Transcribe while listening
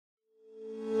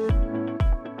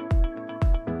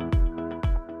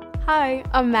Hi,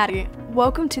 I'm Maddie.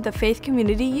 Welcome to the Faith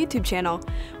Community YouTube channel.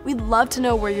 We'd love to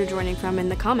know where you're joining from in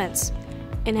the comments.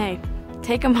 And hey,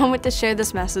 take a moment to share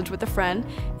this message with a friend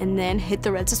and then hit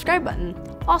the red subscribe button.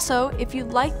 Also, if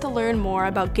you'd like to learn more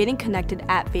about getting connected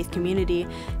at Faith Community,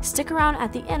 stick around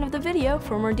at the end of the video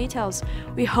for more details.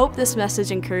 We hope this message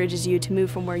encourages you to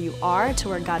move from where you are to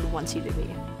where God wants you to be.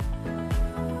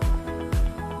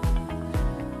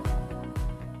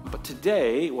 But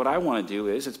today, what I want to do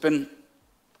is, it's been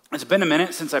a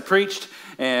minute since I preached,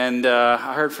 and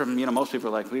I heard from, most people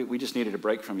are like, we just needed a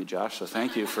break from you, Josh, so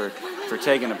thank you for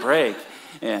taking a break.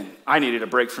 And I needed a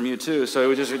break from you too,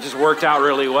 so it just worked out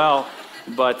really well.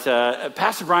 But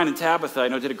Pastor Brian and Tabitha, I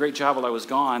know, did a great job while I was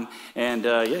gone, and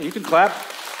yeah, you can clap.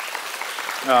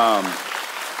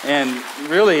 And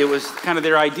really, it was kind of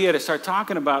their idea to start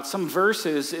talking about some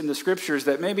verses in the scriptures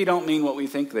that maybe don't mean what we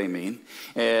think they mean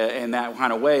in that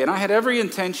kind of way. And I had every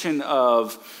intention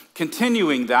of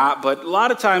continuing that, but a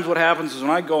lot of times what happens is when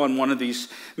I go on one of these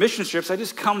mission trips, I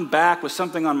just come back with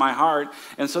something on my heart.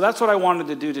 And so that's what I wanted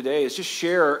to do today, is just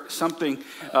share something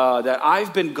that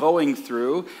I've been going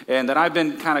through and that I've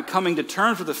been kind of coming to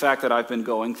terms with the fact that I've been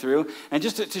going through, and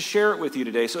just to share it with you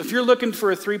today. So if you're looking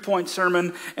for a 3-point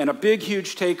sermon and a big,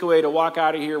 huge takeaway to walk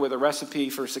out of here with a recipe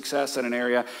for success in an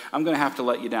area, I'm going to have to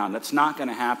let you down. That's not going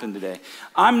to happen today.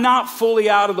 I'm not fully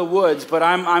out of the woods, but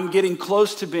I'm getting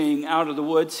close to being out of the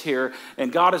woods here,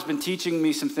 and God has been teaching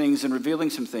me some things and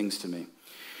revealing some things to me.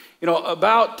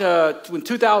 About when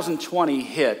 2020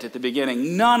 hit at the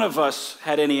beginning, none of us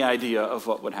had any idea of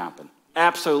what would happen.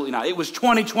 Absolutely not. It was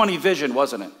 2020 vision,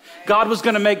 wasn't it? God was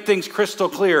going to make things crystal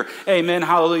clear. Amen.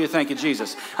 Hallelujah. Thank you,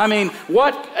 Jesus. I mean,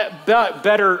 what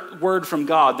better word from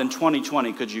God than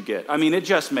 2020 could you get? I mean, it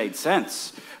just made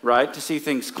sense, right, to see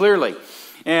things clearly.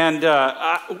 And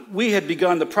we had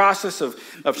begun the process of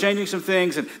changing some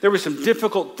things, and there were some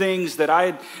difficult things that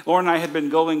Lauren and I had been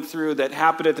going through that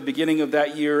happened at the beginning of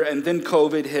that year, and then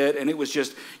COVID hit, and it was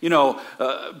just,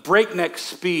 breakneck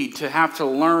speed to have to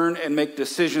learn and make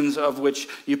decisions of which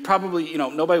you probably,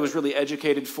 nobody was really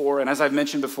educated for. And as I've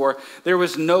mentioned before, there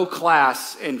was no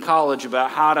class in college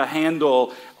about how to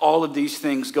handle all of these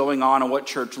things going on and what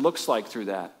church looks like through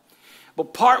that.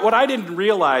 But what I didn't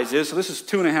realize is, so this is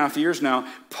 2.5 years now,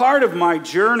 part of my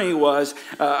journey was,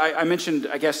 I mentioned,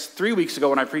 I guess, 3 weeks ago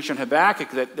when I preached on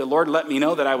Habakkuk, that the Lord let me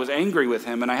know that I was angry with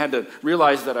him, and I had to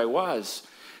realize that I was.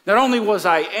 Not only was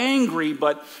I angry,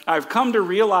 but I've come to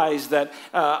realize that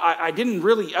I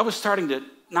was starting to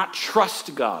not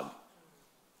trust God.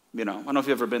 I don't know if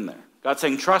you've ever been there. God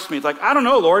saying, trust me. It's like, I don't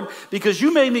know, Lord, because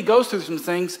you made me go through some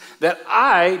things that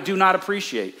I do not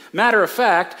appreciate. Matter of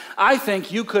fact, I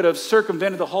think you could have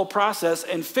circumvented the whole process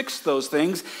and fixed those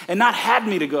things and not had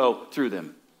me to go through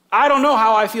them. I don't know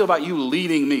how I feel about you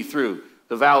leading me through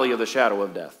the valley of the shadow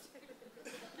of death.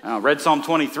 I read Psalm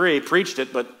 23, preached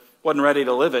it, but wasn't ready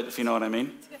to live it, if you know what I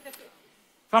mean.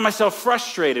 Found myself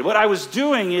frustrated. What I was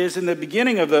doing is, in the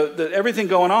beginning of the everything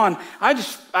going on, I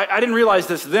didn't realize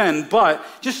this then, but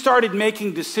just started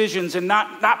making decisions and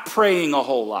not praying a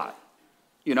whole lot.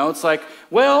 It's like,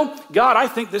 well, God, I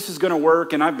think this is going to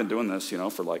work, and I've been doing this,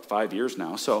 for like 5 years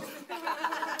now, so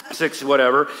 6,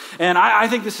 whatever, and I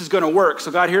think this is going to work.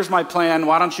 So God, here's my plan.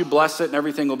 Why don't you bless it, and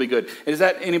everything will be good. Is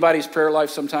that anybody's prayer life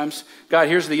sometimes? God,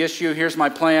 here's the issue. Here's my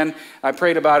plan. I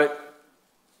prayed about it.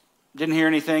 Didn't hear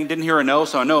anything, didn't hear a no,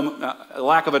 so a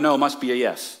lack of a no must be a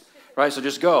yes, right? So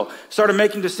just go. Started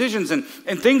making decisions, and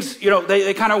things,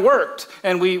 they kind of worked.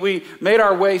 And we made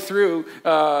our way through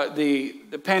the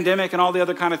pandemic and all the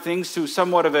other kind of things to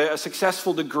somewhat of a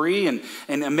successful degree. And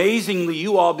amazingly,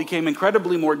 you all became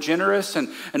incredibly more generous, and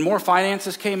more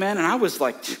finances came in. And I was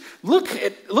like, look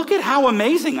at how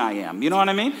amazing I am. You know what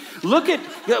I mean?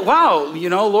 Wow,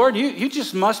 Lord, you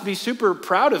just must be super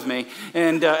proud of me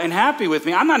and happy with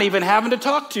me. I'm not even having to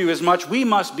talk to you as much. We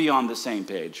must be on the same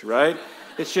page, right?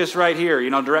 It's just right here,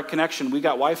 direct connection. We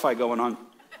got Wi-Fi going on,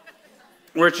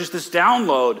 where it's just this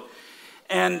download.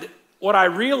 And what I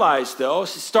realized, though,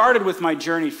 started with my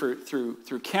journey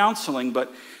through counseling,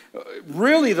 but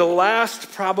really the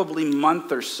last probably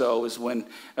month or so is when,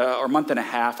 or month and a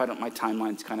half, my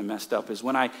timeline's kind of messed up, is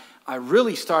when I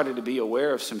really started to be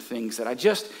aware of some things that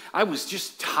I was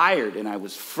just tired, and I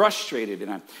was frustrated, and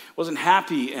I wasn't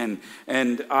happy, and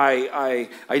I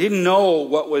didn't know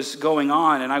what was going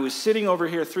on. And I was sitting over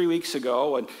here 3 weeks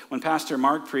ago when Pastor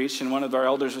Mark preached, and one of our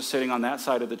elders was sitting on that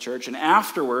side of the church, and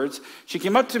afterwards she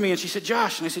came up to me and she said,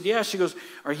 Josh, and I said, yeah. She goes,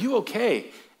 are you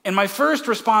okay? And my first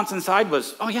response inside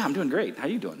was, oh yeah, I'm doing great. How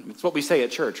you doing? It's what we say at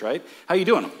church, right? How you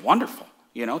doing? Wonderful.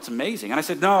 It's amazing. And I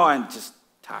said, no, I'm just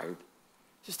tired.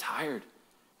 Just tired.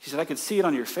 She said, I could see it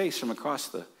on your face from across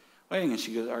the waiting. And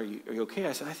she goes, are you okay?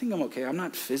 I said, I think I'm okay. I'm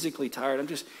not physically tired. I'm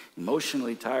just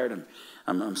emotionally tired.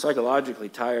 I'm psychologically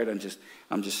tired. I'm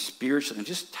just spiritually, I'm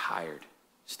just tired.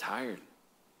 Just tired.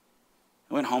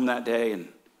 I went home that day and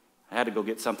I had to go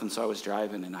get something, so I was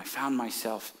driving, and I found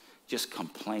myself just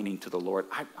complaining to the Lord.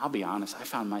 I'll be honest, I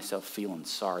found myself feeling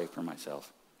sorry for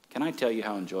myself. Can I tell you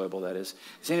how enjoyable that is?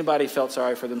 Has anybody felt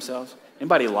sorry for themselves?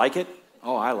 Anybody like it?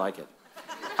 Oh, I like it.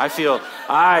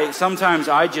 Sometimes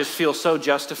I just feel so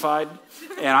justified,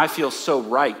 and I feel so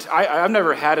right. I've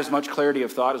never had as much clarity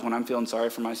of thought as when I'm feeling sorry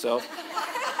for myself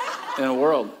in the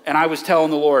world. And I was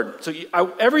telling the Lord, so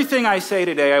everything I say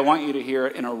today, I want you to hear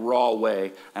it in a raw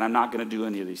way, and I'm not going to do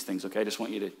any of these things, okay? I just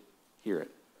want you to hear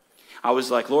it. I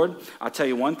was like, Lord, I'll tell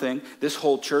you one thing. This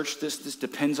whole church, this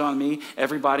depends on me.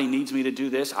 Everybody needs me to do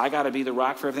this. I got to be the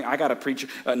rock for everything. I got to preach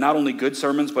not only good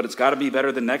sermons, but it's got to be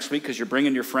better than next week because you're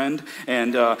bringing your friend.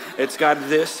 And it's got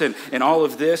this and all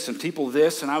of this and people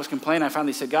this. And I was complaining. I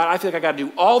finally said, God, I feel like I got to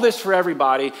do all this for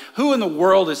everybody. Who in the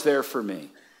world is there for me?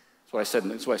 That's what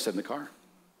I said in the car.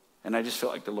 And I just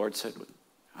felt like the Lord said,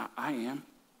 I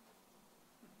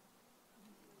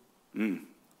am.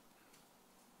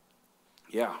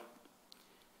 Yeah.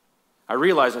 I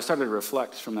realized I started to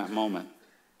reflect from that moment.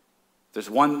 There's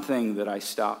one thing that I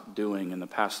stopped doing in the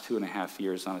past 2.5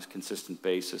 years on a consistent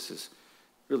basis is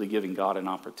really giving God an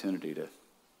opportunity to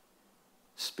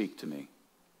speak to me.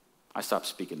 I stopped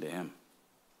speaking to him.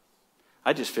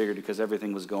 I just figured because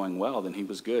everything was going well, then he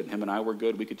was good. Him and I were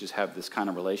good. We could just have this kind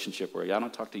of relationship where I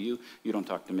don't talk to you, you don't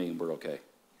talk to me, and we're okay,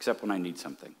 except when I need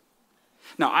something.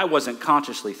 Now, I wasn't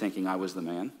consciously thinking I was the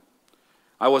man.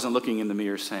 I wasn't looking in the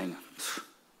mirror saying,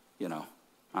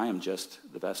 I am just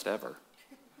the best ever.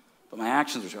 But my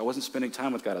actions were, I wasn't spending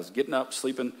time with God. I was getting up,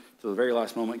 sleeping to the very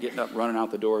last moment, getting up, running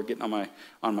out the door, getting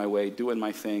on my way, doing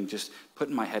my thing, just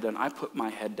putting my head down. I put my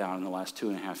head down in the last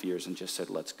 2.5 years and just said,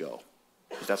 let's go.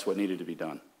 Because that's what needed to be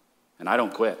done. And I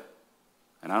don't quit.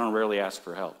 And I don't rarely ask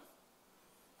for help.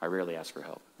 I rarely ask for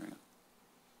help. Right?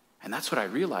 And that's what I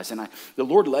realized. And the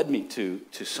Lord led me to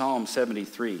Psalm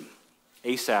 73.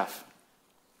 Asaph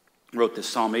wrote this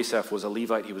psalm. Asaph was a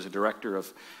Levite. He was a director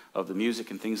of the music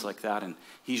and things like that. And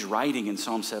he's writing in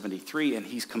Psalm 73, and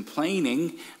he's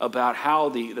complaining about how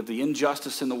the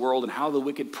injustice in the world and how the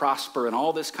wicked prosper and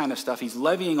all this kind of stuff. He's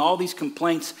levying all these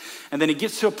complaints. And then he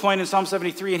gets to a point in Psalm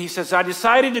 73, and he says, I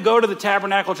decided to go to the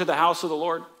tabernacle, to the house of the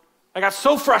Lord. I got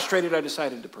so frustrated, I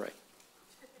decided to pray.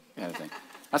 Kind of thing.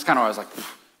 That's kind of why I was like,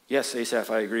 yes, Asaph,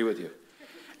 I agree with you.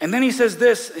 And then he says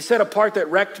this, he said a part that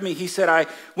wrecked me. He said, I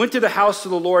went to the house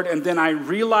of the Lord, and then I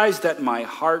realized that my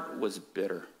heart was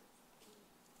bitter.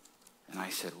 And I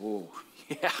said, whoa,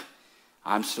 yeah,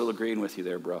 I'm still agreeing with you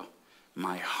there, bro.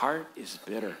 My heart is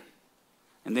bitter.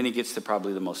 And then he gets to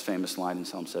probably the most famous line in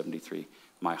Psalm 73.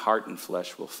 My heart and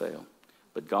flesh will fail,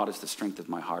 but God is the strength of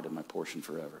my heart and my portion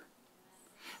forever.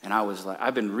 And I was like,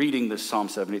 I've been reading this Psalm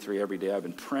 73 every day. I've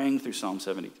been praying through Psalm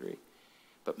 73.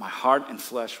 But my heart and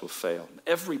flesh will fail.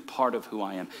 Every part of who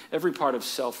I am, every part of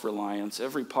self-reliance,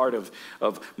 every part of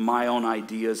my own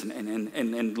ideas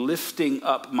and lifting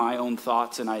up my own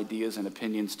thoughts and ideas and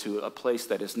opinions to a place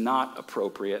that is not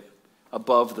appropriate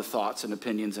above the thoughts and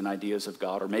opinions and ideas of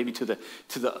God, or maybe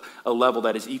to a level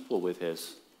that is equal with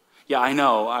his. Yeah, I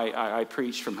know. I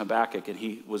preached from Habakkuk, and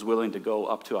he was willing to go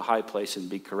up to a high place and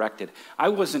be corrected. I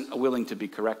wasn't willing to be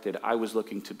corrected. I was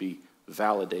looking to be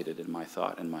validated in my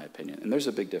thought and my opinion. And there's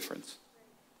a big difference.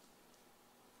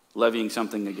 Levying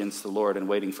something against the Lord and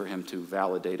waiting for him to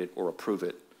validate it or approve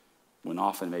it, when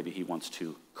often maybe he wants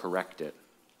to correct it.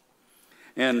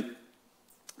 And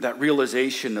that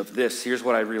realization of this, here's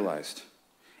what I realized.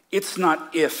 It's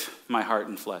not if my heart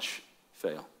and flesh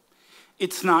fail.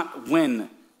 It's not when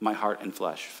my heart and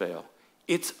flesh fail.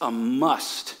 It's a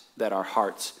must that our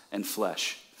hearts and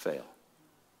flesh fail.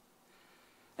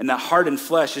 And that heart and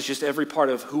flesh is just every part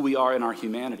of who we are in our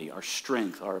humanity, our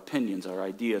strength, our opinions, our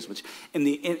ideas, which in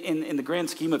the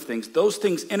grand scheme of things, those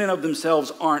things in and of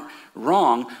themselves aren't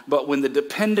wrong, but when the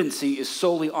dependency is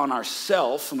solely on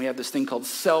ourself, and we have this thing called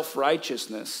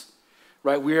self-righteousness,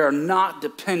 right? We are not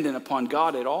dependent upon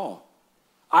God at all.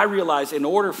 I realize in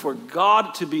order for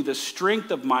God to be the strength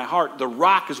of my heart, the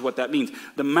rock is what that means,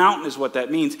 the mountain is what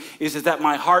that means, is that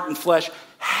my heart and flesh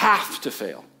have to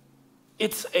fail.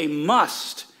 It's a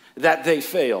must that they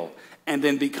fail and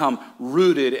then become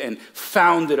rooted and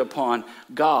founded upon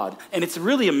God. And it's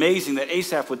really amazing that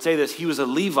Asaph would say this. He was a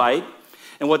Levite,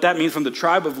 and what that means, from the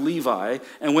tribe of Levi.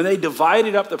 And when they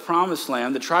divided up the promised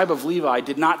land, the tribe of Levi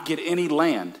did not get any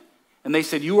land. And they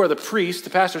said, you are the priests, the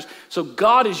pastors, so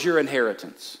God is your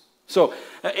inheritance. So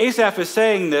Asaph is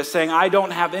saying this, saying, I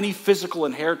don't have any physical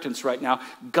inheritance right now.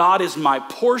 God is my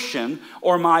portion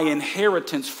or my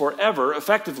inheritance forever,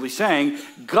 effectively saying,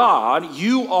 God,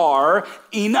 you are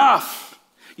enough.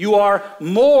 You are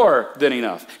more than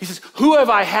enough. He says, who have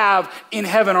I have in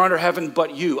heaven or under heaven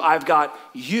but you? I've got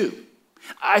you.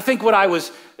 I think what I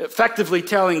was effectively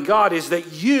telling God is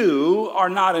that you are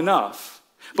not enough.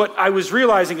 But I was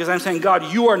realizing, as I'm saying,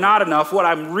 God, you are not enough, what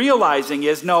I'm realizing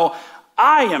is, no,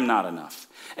 I am not enough.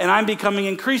 And I'm becoming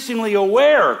increasingly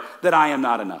aware that I am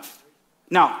not enough.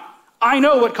 Now, I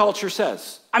know what culture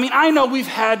says. I mean, I know we've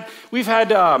had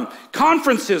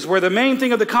conferences where the main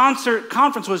thing of the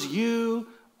conference was, you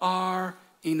are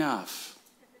enough.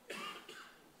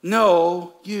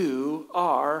 No, you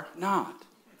are not.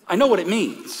 I know what it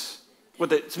means.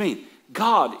 What it means.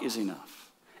 God is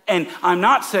enough. And I'm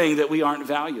not saying that we aren't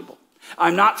valuable.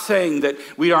 I'm not saying that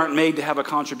we aren't made to have a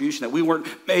contribution, that we weren't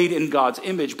made in God's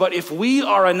image. But if we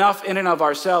are enough in and of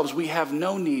ourselves, we have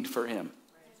no need for him.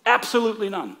 Absolutely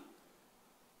none.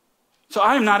 So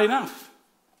I am not enough.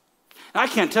 And I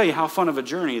can't tell you how fun of a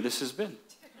journey this has been.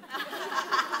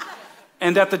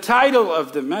 And at the title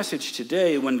of the message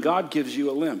today, when God gives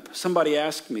you a limp, somebody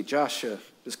asked me, Josh,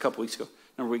 this a number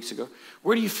of weeks ago,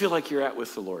 where do you feel like you're at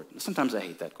with the Lord? Sometimes I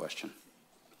hate that question.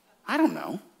 I don't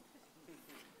know.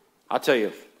 I'll tell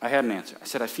you, I had an answer. I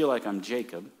said, I feel like I'm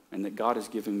Jacob and that God is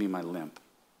giving me my limp.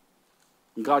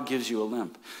 And God gives you a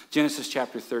limp. Genesis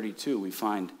chapter 32, we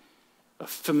find a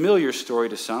familiar story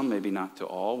to some, maybe not to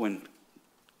all, when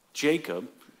Jacob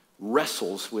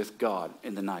wrestles with God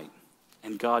in the night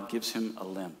and God gives him a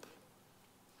limp.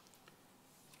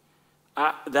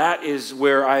 That is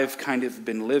where I've kind of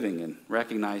been living and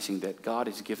recognizing that God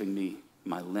is giving me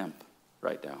my limp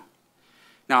right now.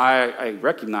 Now, I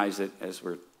recognize that as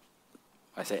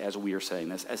we are saying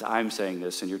this, as I'm saying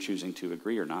this, and you're choosing to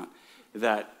agree or not,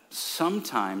 that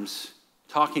sometimes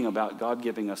talking about God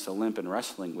giving us a limp and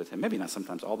wrestling with him, maybe not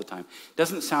sometimes, all the time,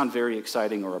 doesn't sound very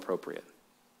exciting or appropriate.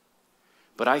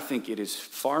 But I think it is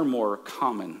far more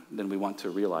common than we want to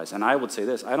realize. And I would say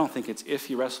this, I don't think it's if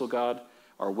you wrestle God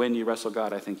or when you wrestle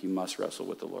God, I think you must wrestle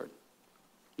with the Lord.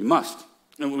 You must.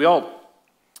 And we all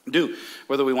do,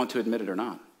 whether we want to admit it or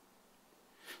not.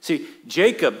 See,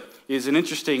 Jacob is an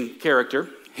interesting character.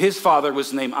 His father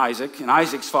was named Isaac, and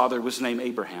Isaac's father was named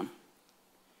Abraham.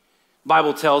 The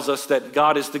Bible tells us that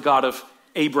God is the God of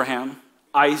Abraham,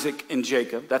 Isaac, and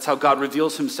Jacob. That's how God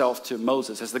reveals himself to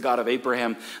Moses, as the God of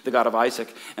Abraham, the God of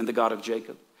Isaac, and the God of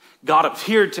Jacob. God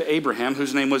appeared to Abraham,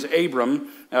 whose name was Abram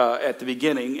at the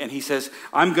beginning, and he says,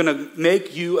 I'm going to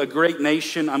make you a great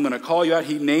nation. I'm going to call you out.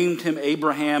 He named him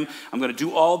Abraham. I'm going to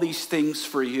do all these things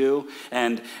for you,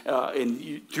 and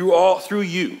through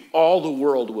you, all the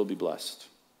world will be blessed.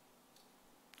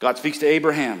 God speaks to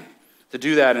Abraham to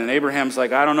do that, and Abraham's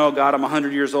like, I don't know, God, I'm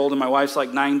 100 years old, and my wife's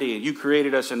like 90, and you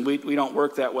created us, and we don't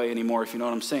work that way anymore, if you know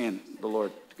what I'm saying, the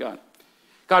Lord, God.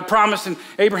 God promised, and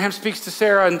Abraham speaks to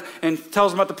Sarah and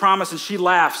tells him about the promise, and she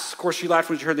laughs. Of course, she laughed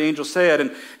when she heard the angel say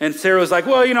it, and Sarah was like,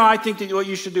 well, I think that what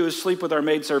you should do is sleep with our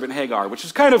maidservant Hagar, which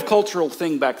is kind of a cultural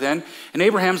thing back then. And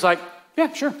Abraham's like,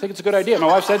 yeah, sure, I think it's a good idea. My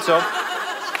wife said so.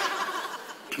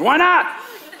 Why not?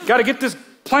 Got to get this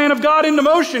plan of God into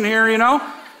motion here, And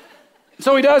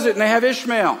so he does it, and they have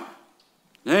Ishmael. And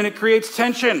then it creates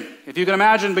tension, if you can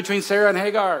imagine, between Sarah and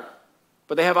Hagar.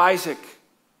 But they have Isaac.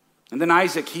 And then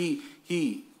Isaac, he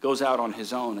goes out on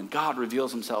his own, and God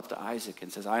reveals himself to Isaac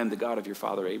and says, I am the God of your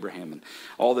father Abraham, and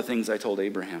all the things I told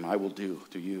Abraham I will do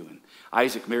to you. And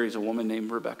Isaac marries a woman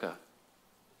named Rebekah,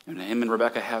 and him and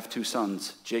Rebekah have 2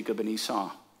 sons, Jacob and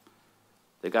Esau.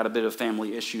 They got a bit of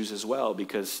family issues as well,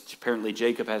 because apparently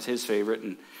Isaac has his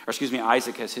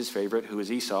favorite, who is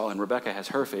Esau, and Rebekah has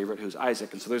her favorite, who's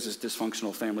Isaac. And so there's this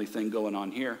dysfunctional family thing going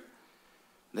on here.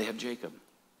 They have Jacob.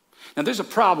 Now, there's a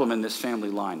problem in this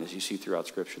family line, as you see throughout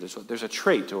Scripture. There's a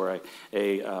trait, or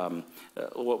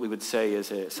what we would say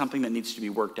is something that needs to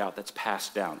be worked out, that's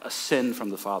passed down, a sin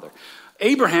from the father.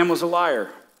 Abraham was a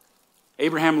liar.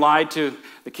 Abraham lied to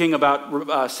the king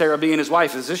about Sarah being his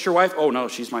wife. Is this your wife? Oh, no,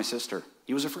 she's my sister.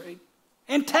 He was afraid.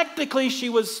 And technically, she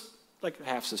was like a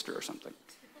half-sister or something.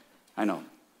 I know.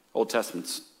 Old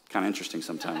Testament's kind of interesting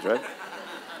sometimes, right?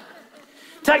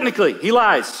 Technically, he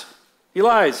lies. He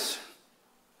lies.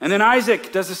 And then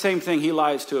Isaac does the same thing. He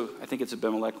lies to, I think it's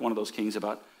Abimelech, one of those kings,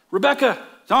 about Rebekah.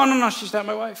 No, she's not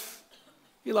my wife.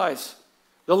 He lies.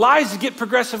 The lies get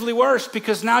progressively worse,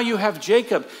 because now you have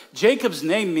Jacob. Jacob's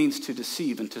name means to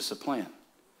deceive and to supplant.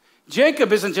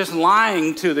 Jacob isn't just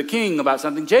lying to the king about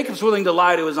something. Jacob's willing to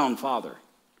lie to his own father.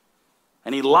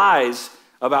 And he lies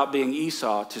about being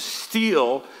Esau to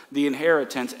steal the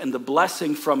inheritance and the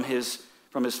blessing from his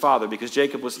from his father, because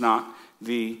Jacob was not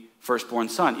the firstborn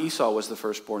son. Esau was the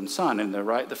firstborn son, and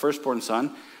the firstborn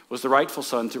son was the rightful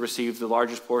son to receive the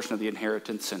largest portion of the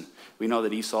inheritance. And we know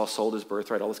that Esau sold his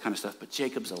birthright, all this kind of stuff, but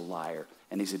Jacob's a liar,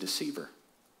 and he's a deceiver.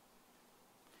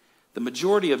 The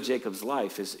majority of Jacob's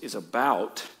life is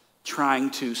about trying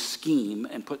to scheme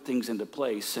and put things into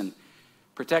place and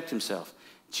protect himself.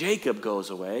 Jacob goes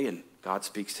away, and God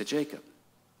speaks to Jacob.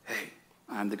 Hey,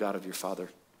 I'm the God of your father,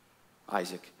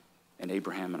 Isaac, and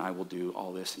Abraham, and I will do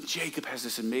all this. And Jacob has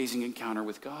this amazing encounter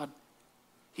with God.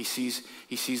 He sees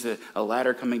a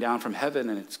ladder coming down from heaven,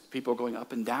 and it's people going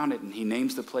up and down it, and he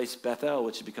names the place Bethel,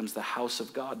 which becomes the house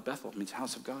of God. Bethel means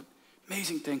house of God.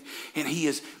 Amazing thing. And he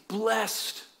is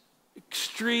blessed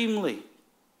extremely.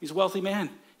 He's a wealthy man.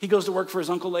 He goes to work for his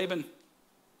uncle Laban.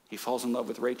 He falls in love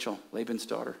with Rachel, Laban's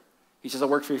daughter. He says, I'll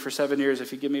work for you for 7 years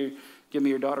if you give me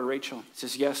your daughter Rachel. He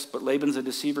says, yes, but Laban's a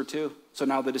deceiver too. So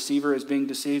now the deceiver is being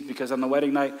deceived because on the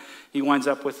wedding night, he winds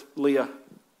up with Leah.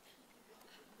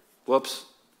 Whoops.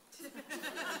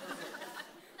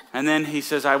 And then he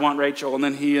says, I want Rachel. And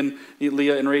then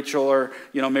Leah and Rachel are,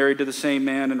 married to the same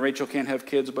man, and Rachel can't have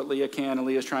kids, but Leah can. And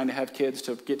Leah's trying to have kids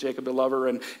to get Jacob to love her,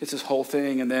 and it's this whole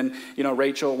thing. And then,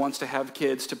 Rachel wants to have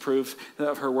kids to prove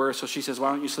of her worth. So she says,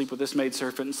 why don't you sleep with this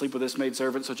maidservant and sleep with this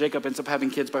maidservant? So Jacob ends up having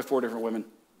kids by 4 different women,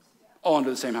 all under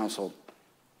the same household.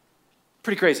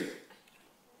 Pretty crazy.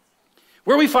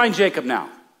 Where we find Jacob now,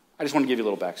 I just want to give you a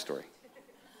little backstory.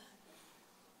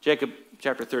 Jacob,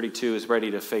 chapter 32, is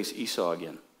ready to face Esau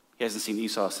again. He hasn't seen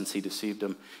Esau since he deceived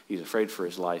him. He's afraid for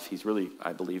his life.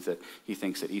 I believe that he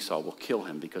thinks that Esau will kill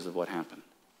him because of what happened.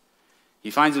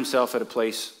 He finds himself at a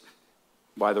place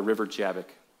by the river Jabbok.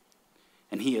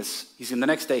 And the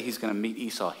next day he's going to meet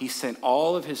Esau. He sent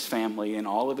all of his family and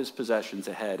all of his possessions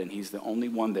ahead, and he's the only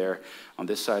one there on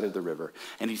this side of the river.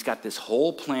 And he's got this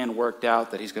whole plan worked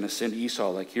out that he's going to send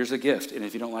Esau, like, here's a gift. And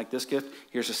if you don't like this gift,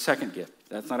 here's a second gift. If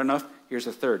that's not enough, here's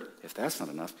a third. If that's not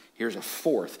enough, here's a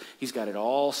fourth. He's got it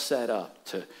all set up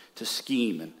to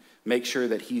scheme and make sure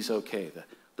that he's okay,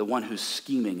 the one who's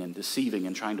scheming and deceiving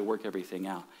and trying to work everything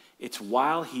out. It's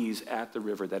while he's at the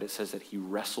river that it says that he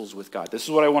wrestles with God. This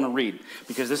is what I want to read,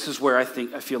 because this is where I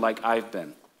feel like I've been.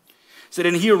 It said,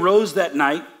 and he arose that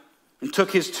night and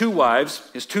took his 2 wives,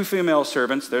 his 2 female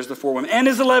servants, there's the 4 women, and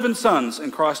his 11 sons,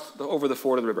 and crossed over the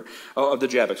ford of the river, of the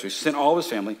Jabbok. So he sent all of his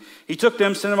family. He took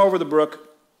them, sent them over the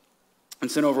brook,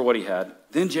 and sent over what he had.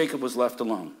 Then Jacob was left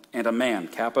alone, and a man,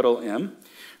 capital M,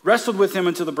 wrestled with him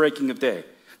until the breaking of day.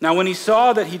 Now, when he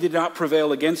saw that he did not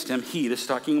prevail against him, this is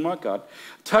talking about God,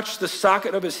 touched the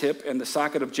socket of his hip, and the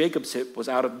socket of Jacob's hip was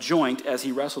out of joint as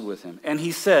he wrestled with him. And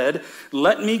he said,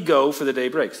 let me go, for the day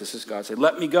breaks. This is God saying,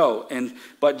 let me go.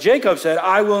 But Jacob said,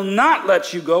 I will not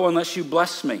let you go unless you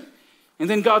bless me. And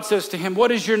then God says to him,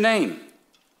 what is your name?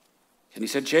 And he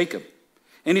said, Jacob.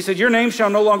 And he said, your name shall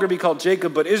no longer be called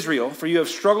Jacob, but Israel, for you have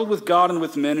struggled with God and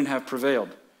with men and have prevailed.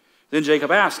 Then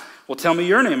Jacob asked, well, tell me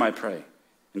your name, I pray.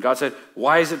 And God said,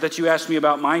 why is it that you ask me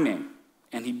about my name?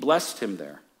 And he blessed him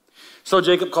there. So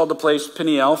Jacob called the place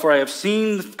Peniel, for I have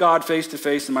seen God face to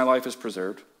face, and my life is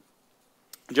preserved.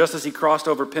 Just as he crossed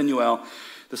over Peniel,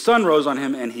 the sun rose on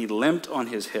him, and he limped on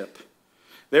his hip.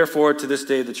 Therefore, to this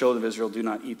day, the children of Israel do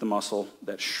not eat the muscle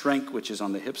that shrank, which is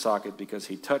on the hip socket, because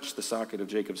he touched the socket of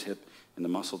Jacob's hip and the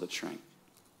muscle that shrank.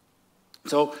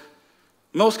 So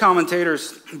most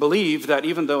commentators believe that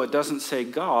even though it doesn't say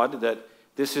God, that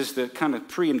this is the kind of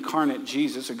pre-incarnate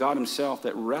Jesus, or God himself,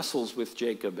 that wrestles with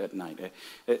Jacob at night.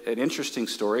 An interesting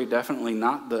story, definitely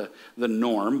not the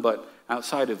norm, but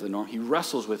outside of the norm. He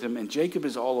wrestles with him, and Jacob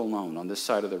is all alone on this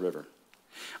side of the river.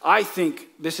 I think,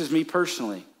 this is me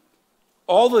personally,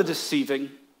 all the deceiving,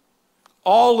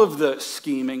 all of the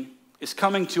scheming is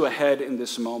coming to a head in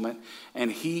this moment,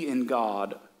 and he and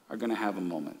God are going to have a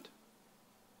moment.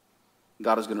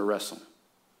 God is going to wrestle.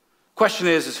 Question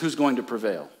is who's going to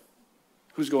prevail?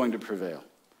 Who's going to prevail?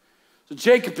 So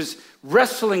Jacob is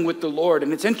wrestling with the Lord,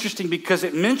 and it's interesting because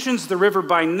it mentions the river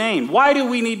by name. Why do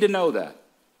we need to know that?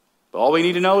 All we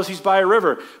need to know is he's by a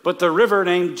river. But the river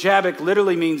named Jabbok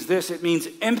literally means this. It means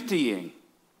emptying.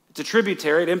 It's a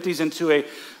tributary. It empties into a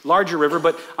larger river.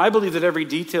 But I believe that every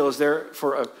detail is there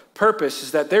for a purpose,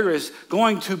 is that there is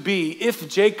going to be, if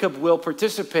Jacob will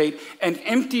participate, an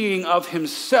emptying of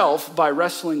himself by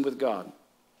wrestling with God.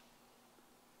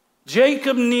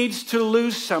 Jacob needs to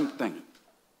lose something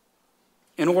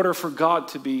in order for God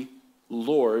to be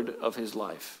Lord of his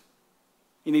life.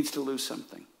 He needs to lose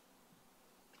something.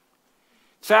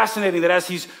 It's fascinating that as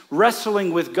he's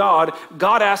wrestling with God,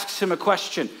 God asks him a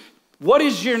question. What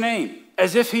is your name?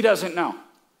 As if he doesn't know.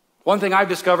 One thing I've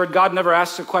discovered, God never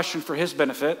asks a question for his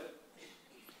benefit.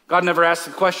 God never asks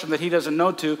a question that he doesn't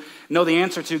know the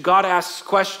answer to. God asks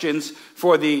questions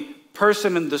for the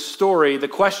person in the story. The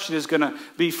question is going to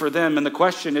be for them, and the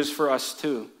question is for us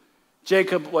too.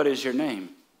 Jacob, what is your name?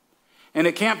 And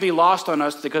it can't be lost on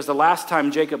us because the last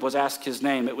time Jacob was asked his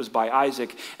name, it was by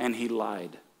Isaac, and he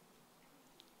lied.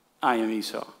 I am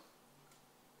Esau.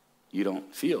 You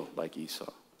don't feel like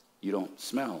Esau. You don't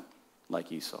smell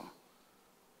like Esau.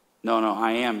 No,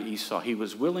 I am Esau. He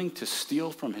was willing to steal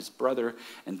from his brother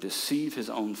and deceive his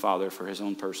own father for his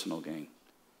own personal gain.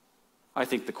 I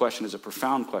think the question is a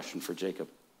profound question for Jacob.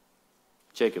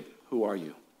 Jacob, who are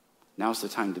you? Now's the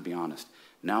time to be honest.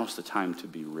 Now's the time to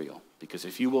be real. Because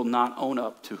if you will not own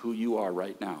up to who you are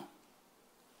right now,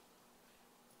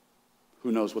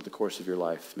 who knows what the course of your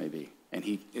life may be. And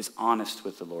he is honest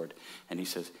with the Lord. And he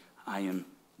says, I am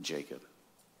Jacob.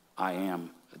 I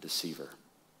am a deceiver.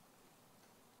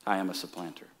 I am a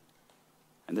supplanter.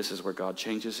 And this is where God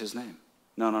changes his name.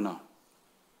 No.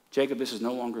 Jacob, this is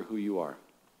no longer who you are.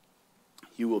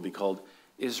 You will be called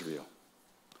Israel.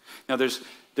 Now there's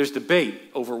debate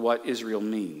over what Israel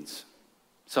means.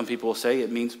 Some people will say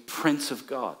it means Prince of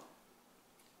God.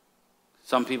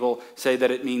 Some people say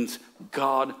that it means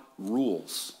God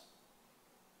rules.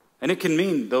 And it can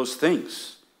mean those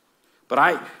things. But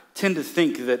I tend to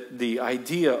think that the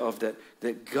idea of that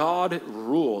God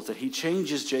rules, that he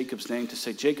changes Jacob's name to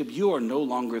say, Jacob, you are no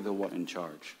longer the one in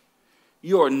charge.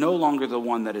 You are no longer the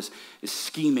one that is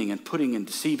scheming and putting and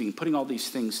deceiving, putting all these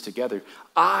things together.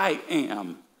 I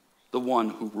am the one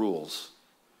who rules.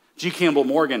 G. Campbell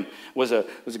Morgan was a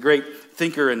great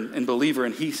thinker and believer,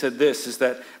 and he said this, is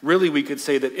that really we could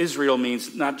say that Israel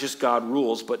means not just God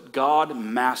rules, but God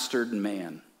mastered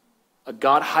man. A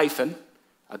God hyphen,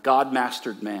 a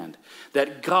God-mastered man.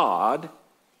 That God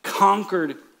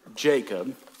conquered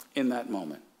Jacob in that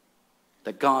moment.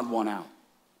 That God won out.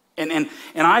 And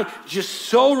I just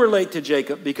so relate to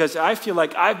Jacob because I feel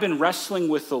like I've been wrestling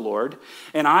with the Lord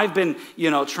and I've been,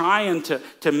 trying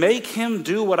to make him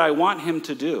do what I want him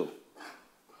to do.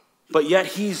 But yet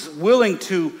he's willing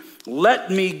to let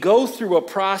me go through a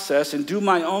process and do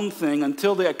my own thing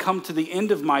until I come to the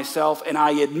end of myself and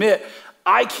I admit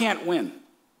I can't win.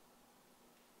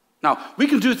 Now, we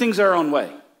can do things our own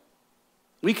way.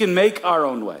 We can make our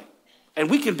own way. And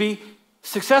we can be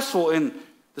successful in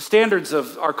the standards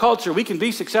of our culture. We can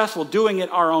be successful doing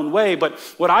it our own way. But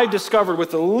what I've discovered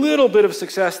with a little bit of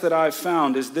success that I've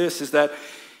found is that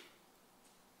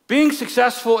being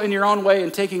successful in your own way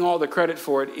and taking all the credit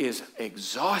for it is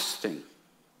exhausting.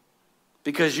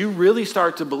 Because you really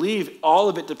start to believe all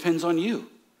of it depends on you.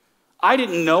 I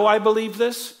didn't know I believed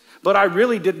this. But I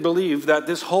really did believe that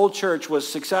this whole church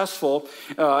was successful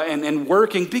and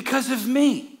working because of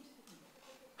me.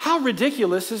 How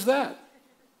ridiculous is that?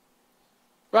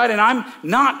 Right? And I'm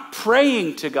not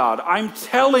praying to God. I'm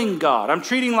telling God. I'm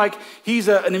treating like he's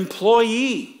an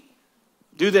employee.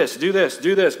 Do this, do this,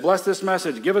 do this. Bless this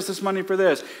message. Give us this money for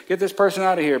this. Get this person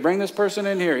out of here. Bring this person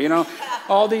in here.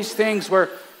 All these things where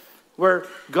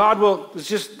God was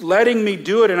just letting me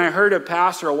do it. And I heard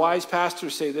a wise pastor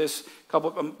say this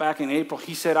back in April.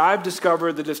 He said, I've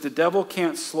discovered that if the devil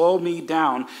can't slow me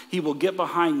down, he will get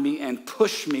behind me and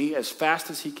push me as fast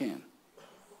as he can.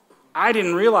 I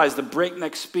didn't realize the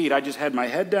breakneck speed. I just had my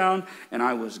head down and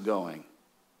I was going.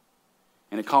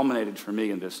 And it culminated for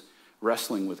me in this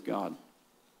wrestling with God.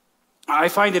 I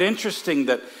find it interesting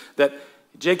that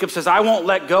Jacob says, I won't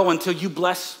let go until you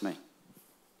bless me.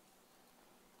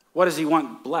 What does he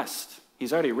want blessed?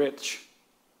 He's already rich.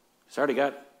 He's already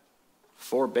got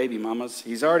 4 baby mamas.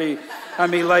 He's got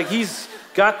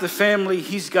the family.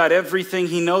 He's got everything.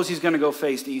 He knows he's going to go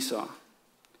face Esau.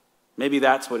 Maybe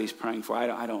that's what he's praying for.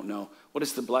 I don't know. What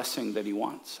is the blessing that he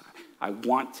wants? I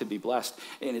want to be blessed.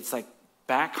 And it's like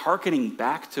hearkening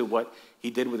back to what he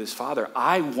did with his father.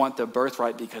 I want the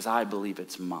birthright because I believe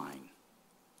it's mine.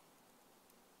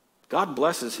 God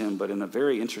blesses him, but in a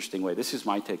very interesting way. This is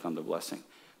my take on the blessing.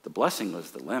 The blessing was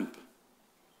the limp.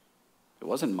 It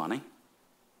wasn't money.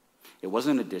 It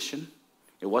wasn't addition.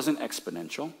 It wasn't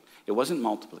exponential. It wasn't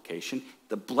multiplication.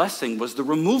 The blessing was the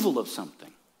removal of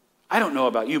something. I don't know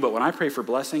about you, but when I pray for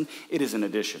blessing, it is an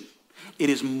addition. It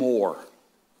is more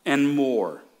and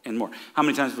more and more. How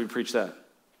many times have we preached that?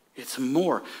 It's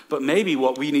more. But maybe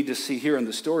what we need to see here in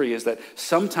the story is that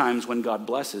sometimes when God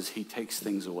blesses, he takes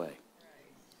things away.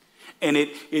 And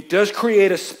it does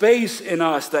create a space in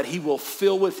us that he will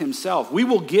fill with himself. We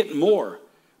will get more,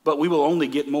 but we will only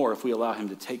get more if we allow him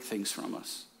to take things from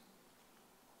us.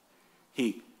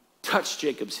 He touched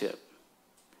Jacob's hip.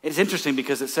 It's interesting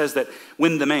because it says that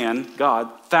when the man, God,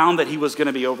 found that he was going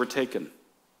to be overtaken.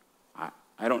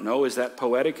 I don't know, is that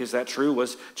poetic? Is that true?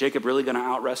 Was Jacob really going to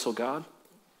out-wrestle God?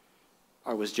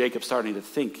 Or was Jacob starting to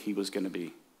think he was going to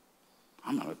be,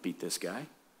 I'm going to beat this guy?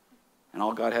 And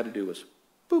all God had to do was,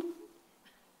 boop.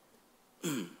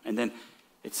 And then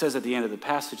it says at the end of the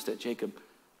passage that Jacob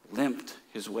limped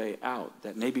his way out,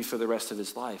 that maybe for the rest of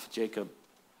his life, Jacob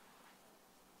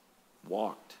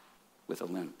walked with a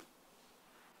limp.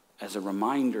 As a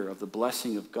reminder of the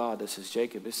blessing of God that says,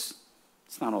 Jacob, it's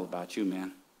not all about you,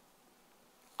 man.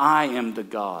 I am the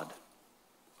God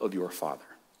of your father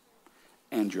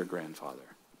and your grandfather.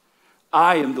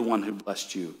 I am the one who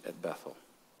blessed you at Bethel.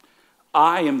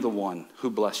 I am the one who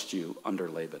blessed you under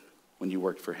Laban when you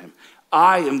worked for him.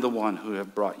 I am the one who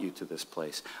have brought you to this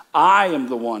place. I am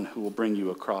the one who will bring you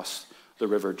across the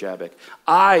river Jabbok.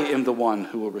 I am the one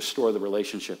who will restore the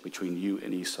relationship between you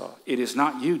and Esau. It is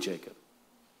not you, Jacob.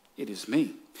 It is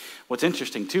me. What's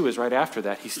interesting, too, is right after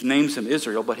that, he names him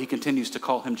Israel, but he continues to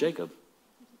call him Jacob.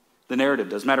 The narrative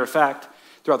does. Matter of fact,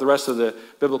 throughout the rest of the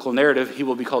biblical narrative, he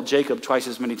will be called Jacob twice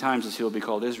as many times as he will be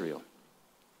called Israel.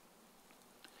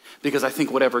 Because I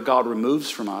think whatever God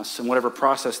removes from us and whatever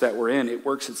process that we're in, it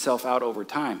works itself out over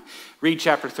time. Read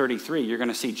chapter 33. You're going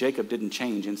to see Jacob didn't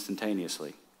change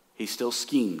instantaneously. He still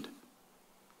schemed.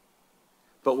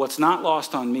 But what's not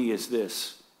lost on me is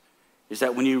this, is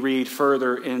that when you read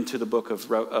further into the book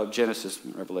of Genesis,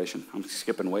 Revelation, I'm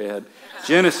skipping way ahead.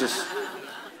 Genesis,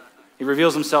 he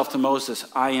reveals himself to Moses,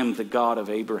 I am the God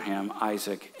of Abraham,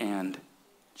 Isaac, and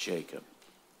Jacob.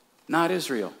 Not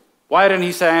Israel. Why didn't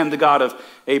he say, I am the God of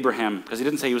Abraham? Because he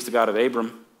didn't say he was the God of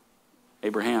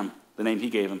Abraham, the name he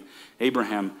gave him.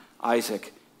 Abraham,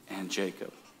 Isaac, and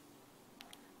Jacob.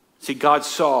 See, God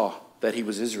saw that he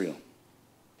was Israel.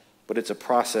 But it's a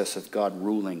process of God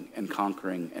ruling and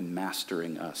conquering and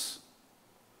mastering us.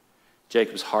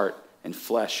 Jacob's heart and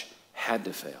flesh had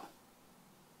to fail.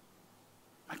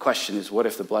 My question is, what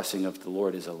if the blessing of the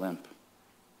Lord is a limp?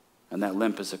 And that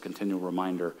limp is a continual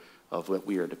reminder of what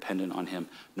we are dependent on him,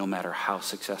 no matter how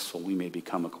successful we may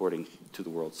become according to the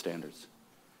world's standards.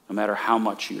 No matter how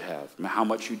much you have, no matter how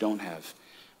much you don't have.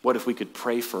 What if we could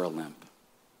pray for a limp?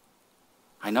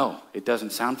 I know, it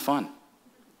doesn't sound fun.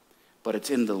 But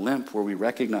it's in the limp where we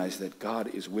recognize that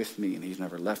God is with me and he's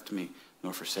never left me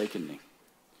nor forsaken me.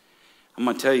 I'm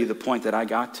going to tell you the point that I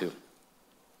got to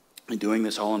in doing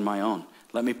this all on my own.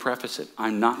 Let me preface it.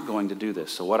 I'm not going to do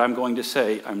this. So what I'm going to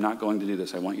say, I'm not going to do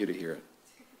this. I want you to hear it.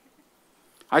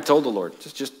 I told the Lord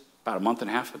just about a month and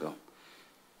a half ago.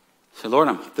 I said, Lord,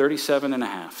 I'm 37 and a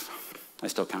half. I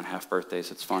still count half birthdays.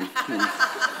 It's fun.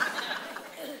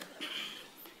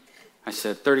 I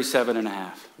said, 37 and a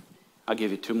half. I'll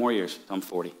give you 2 more years. I'm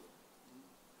 40.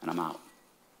 And I'm out.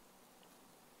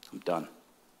 I'm done.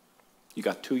 You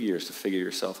got 2 years to figure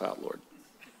yourself out, Lord.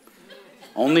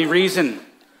 Only reason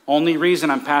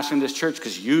I'm pastoring this church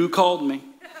because you called me.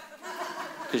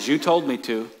 Because you told me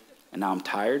to. And now I'm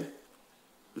tired.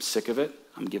 I'm sick of it.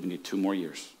 I'm giving you 2 more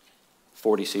years.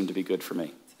 40 seemed to be good for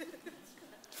me.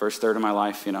 First third of my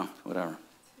life, whatever.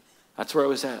 That's where I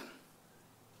was at.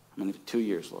 I'm going to give you 2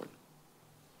 years, Lord.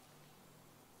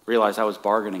 Realized I was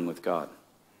bargaining with God.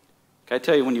 Can I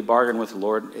tell you, when you bargain with the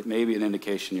Lord, it may be an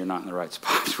indication you're not in the right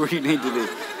spot where you need to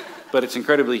be. But it's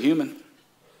incredibly human. Have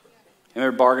you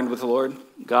ever bargained with the Lord?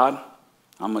 God,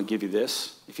 I'm going to give you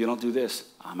this. If you don't do this,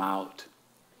 I'm out.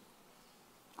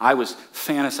 I was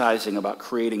fantasizing about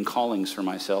creating callings for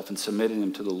myself and submitting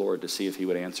them to the Lord to see if he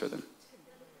would answer them.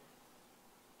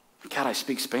 God, I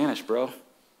speak Spanish, bro.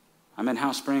 I'm in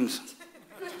House Springs.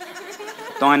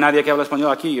 No hay nadie que habla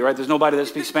español aquí, right? There's nobody that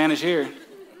speaks Spanish here.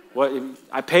 What?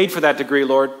 I paid for that degree,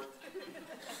 Lord.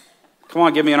 Come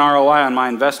on, give me an ROI on my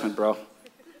investment, bro.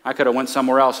 I could have went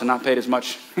somewhere else and not paid as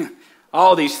much.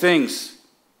 All these things.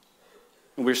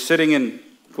 And we're sitting in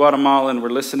Guatemala, and we're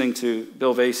listening to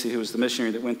Bill Vasey, who was the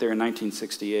missionary that went there in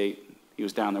 1968. He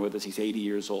was down there with us. He's 80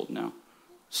 years old now.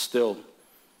 Still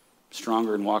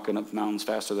stronger and walking up mountains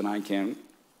faster than I can.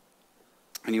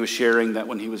 And he was sharing that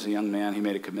when he was a young man, he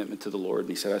made a commitment to the Lord. And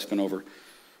he said, I spent over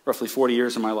roughly 40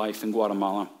 years of my life in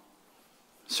Guatemala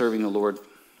serving the Lord,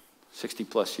 60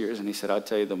 plus years. And he said, I'll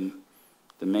tell you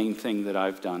the main thing that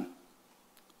I've done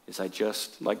is I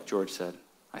just, like George said,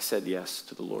 I said yes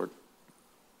to the Lord.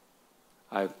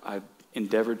 I've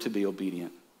endeavored to be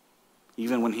obedient.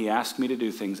 Even when he asked me to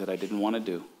do things that I didn't want to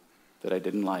do, that I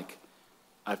didn't like,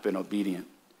 I've been obedient.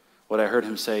 What I heard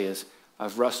him say is,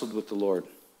 I've wrestled with the Lord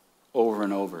over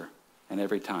and over, and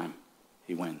every time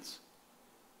he wins.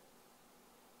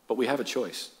 But we have a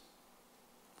choice.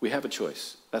 We have a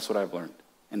choice. That's what I've learned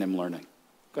and am learning.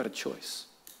 We've got a choice.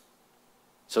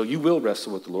 So you will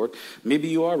wrestle with the Lord. Maybe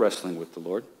you are wrestling with the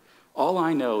Lord. All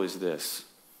I know is this.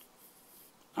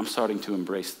 I'm starting to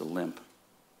embrace the limp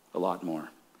a lot more.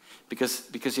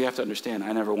 Because you have to understand,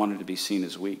 I never wanted to be seen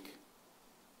as weak.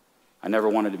 I never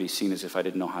wanted to be seen as if I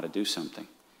didn't know how to do something.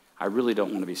 I really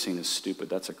don't want to be seen as stupid.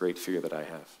 That's a great fear that I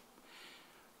have.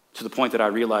 To the point that I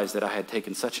realized that I had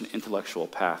taken such an intellectual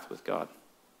path with God.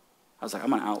 I was like, I'm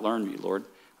going to outlearn you, Lord.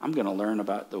 I'm going to learn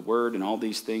about the word and all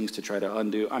these things to try to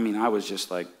undo. I mean, I was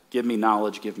just like, give me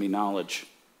knowledge, give me knowledge.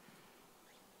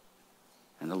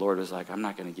 And the Lord was like, I'm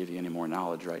not going to give you any more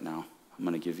knowledge right now. I'm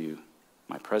going to give you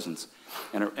my presence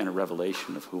and a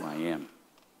revelation of who I am.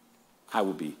 I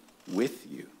will be with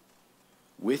you.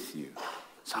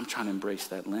 So I'm trying to embrace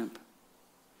that limp.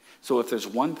 So if there's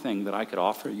one thing that I could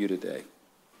offer you today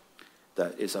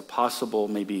that is a possible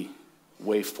maybe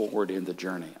way forward in the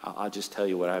journey, I'll just tell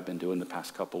you what I've been doing the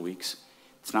past couple weeks.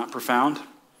 It's not profound.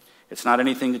 It's not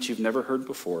anything that you've never heard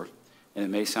before. And it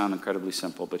may sound incredibly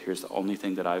simple, but here's the only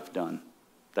thing that I've done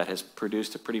that has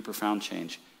produced a pretty profound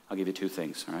change. I'll give you two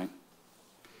things, all right?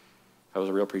 If I was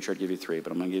a real preacher, I'd give you three,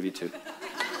 but I'm going to give you two.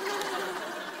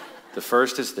 The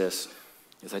first is this,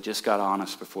 is I just got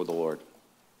honest before the Lord.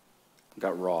 I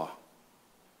got raw.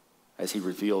 As he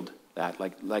revealed that,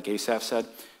 like Asaph said,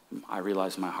 I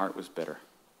realized my heart was bitter.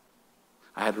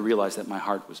 I had to realize that my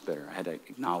heart was bitter. I had to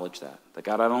acknowledge that. That,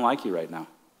 God, I don't like you right now.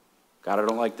 God, I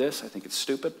don't like this. I think it's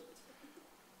stupid.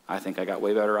 I think I got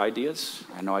way better ideas.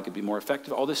 I know I could be more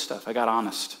effective. All this stuff. I got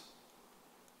honest.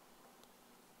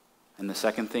 And the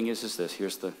second thing is this.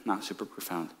 Here's the not super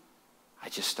profound. I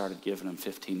just started giving him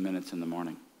 15 minutes in the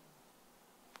morning.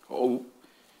 Oh,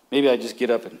 maybe I just get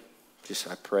up and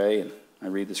I pray and I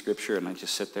read the scripture and I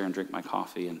just sit there and drink my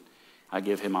coffee and I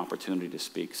give him opportunity to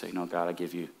speak. Say, no, God, I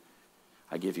give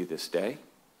you this day.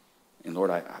 And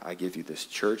Lord, I give you this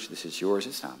church. This is yours.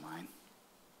 It's not mine.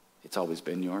 It's always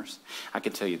been yours. I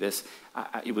can tell you this.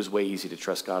 It was way easy to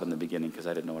trust God in the beginning because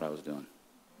I didn't know what I was doing.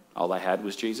 All I had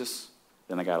was Jesus.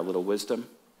 Then I got a little wisdom,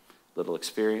 a little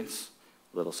experience,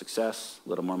 a little success, a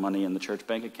little more money in the church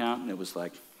bank account. And it was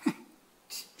like,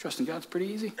 trusting God's pretty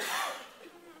easy.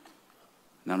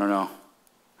 No.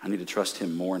 I need to trust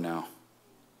him more now.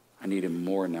 I need him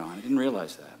more now. I didn't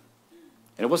realize that.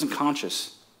 And it wasn't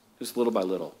conscious. Just little by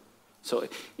little. So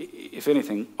if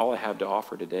anything, all I have to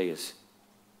offer today is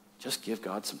just give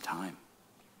God some time.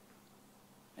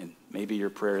 And maybe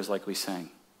your prayer is like we sang.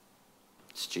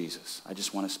 It's Jesus. I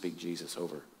just want to speak Jesus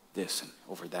over this and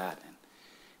over that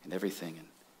and everything. And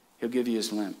he'll give you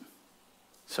his limp.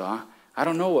 So I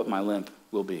don't know what my limp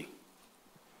will be.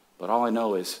 But all I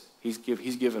know is he's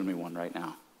given me one right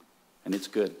now. And it's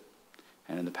good.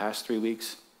 And in the past 3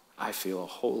 weeks, I feel a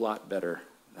whole lot better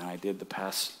than I did the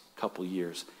past couple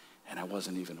years. And I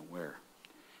wasn't even aware.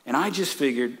 And I just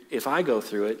figured if I go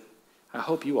through it, I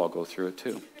hope you all go through it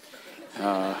too.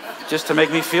 Just to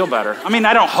make me feel better. I mean,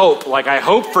 I don't hope, like I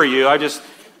hope for you. I just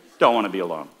don't want to be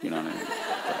alone. You know what I mean?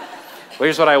 Well,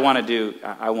 here's what I want to do.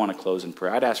 I want to close in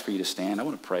prayer. I'd ask for you to stand. I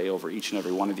want to pray over each and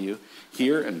every one of you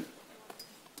here and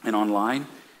online.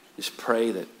 Just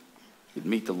pray that you'd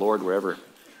meet the Lord wherever.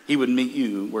 He would meet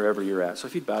you wherever you're at. So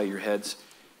if you'd bow your heads.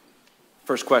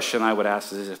 First question I would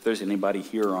ask is if there's anybody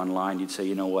here or online, you'd say,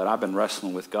 you know what, I've been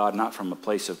wrestling with God, not from a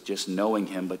place of just knowing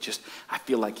him, but just I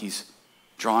feel like he's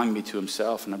drawing me to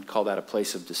himself, and I'd call that a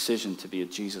place of decision to be a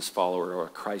Jesus follower or a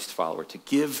Christ follower, to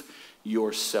give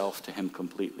yourself to him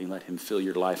completely and let him fill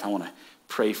your life. I want to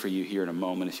pray for you here in a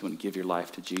moment if you want to give your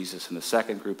life to Jesus. And the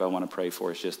second group I want to pray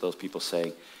for is just those people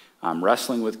saying, I'm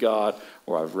wrestling with God,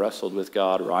 or I've wrestled with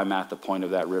God, or I'm at the point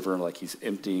of that river like he's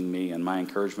emptying me. And my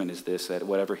encouragement is this, that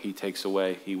whatever he takes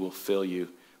away, he will fill you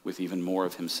with even more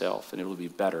of himself, and it will be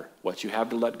better. What you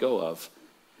have to let go of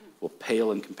will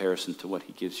pale in comparison to what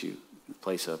he gives you in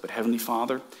place of. But Heavenly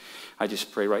Father, I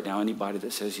just pray right now, anybody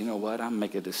that says, you know what, I'm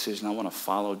making a decision, I want to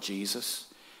follow Jesus.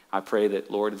 I pray that,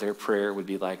 Lord, their prayer would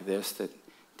be like this, that,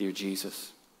 dear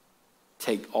Jesus,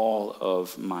 take all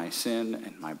of my sin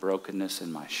and my brokenness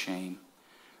and my shame.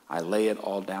 I lay it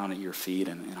all down at your feet,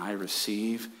 and I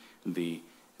receive the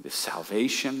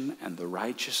salvation and the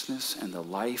righteousness and the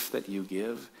life that you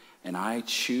give. And I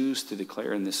choose to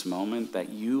declare in this moment that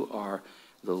you are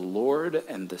the Lord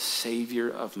and the Savior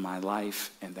of my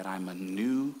life, and that I'm a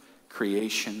new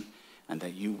creation, and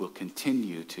that you will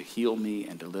continue to heal me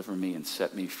and deliver me and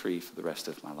set me free for the rest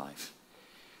of my life.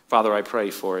 Father, I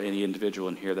pray for any individual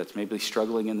in here that's maybe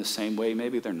struggling in the same way.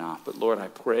 Maybe they're not. But Lord, I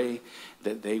pray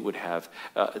that they would have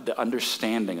the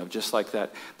understanding of just like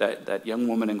that young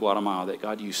woman in Guatemala, that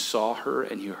God, you saw her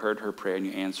and you heard her prayer and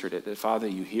you answered it. That Father,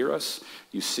 you hear us,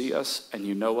 you see us, and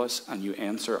you know us, and you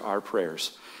answer our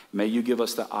prayers. May you give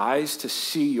us the eyes to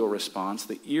see your response,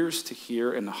 the ears to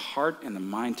hear, and the heart and the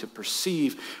mind to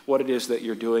perceive what it is that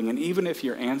you're doing. And even if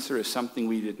your answer is something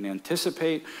we didn't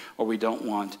anticipate or we don't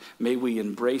want, may we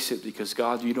embrace it, because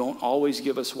God, you don't always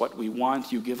give us what we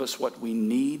want. You give us what we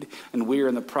need, and we are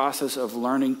in the process of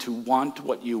learning to want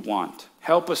what you want.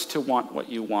 Help us to want what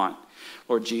you want,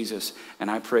 Lord Jesus,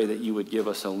 and I pray that you would give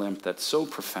us a limp that's so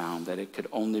profound that it could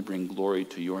only bring glory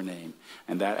to your name.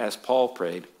 And that, as Paul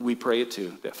prayed, we pray it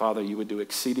too, that, Father, you would do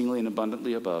exceedingly and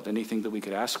abundantly above anything that we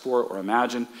could ask for or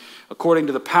imagine, according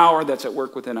to the power that's at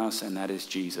work within us, and that is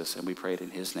Jesus. And we pray it in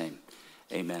his name.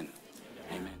 Amen.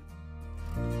 Amen.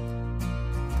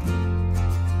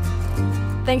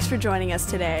 Thanks for joining us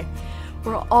today.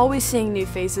 We're always seeing new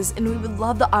faces, and we would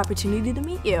love the opportunity to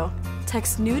meet you.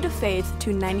 Text NEW to FAITH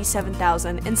to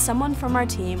 97,000, and someone from our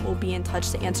team will be in touch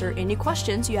to answer any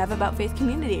questions you have about Faith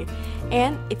Community.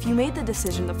 And if you made the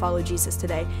decision to follow Jesus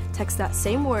today, text that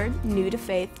same word, NEW to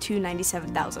FAITH, to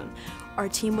 97,000. Our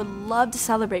team would love to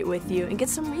celebrate with you and get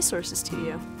some resources to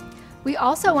you. We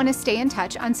also want to stay in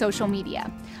touch on social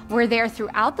media. We're there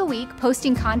throughout the week,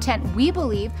 posting content we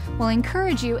believe will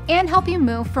encourage you and help you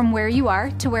move from where you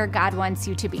are to where God wants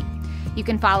you to be. You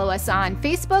can follow us on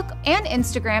Facebook and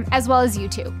Instagram, as well as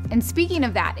YouTube. And speaking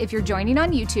of that, if you're joining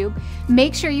on YouTube,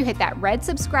 make sure you hit that red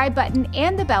subscribe button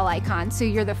and the bell icon so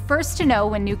you're the first to know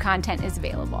when new content is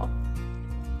available.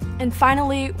 And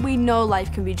finally, we know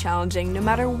life can be challenging no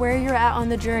matter where you're at on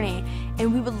the journey,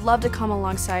 and we would love to come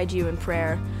alongside you in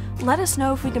prayer. Let us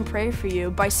know if we can pray for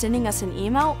you by sending us an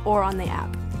email or on the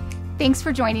app. Thanks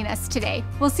for joining us today.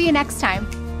 We'll see you next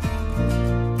time.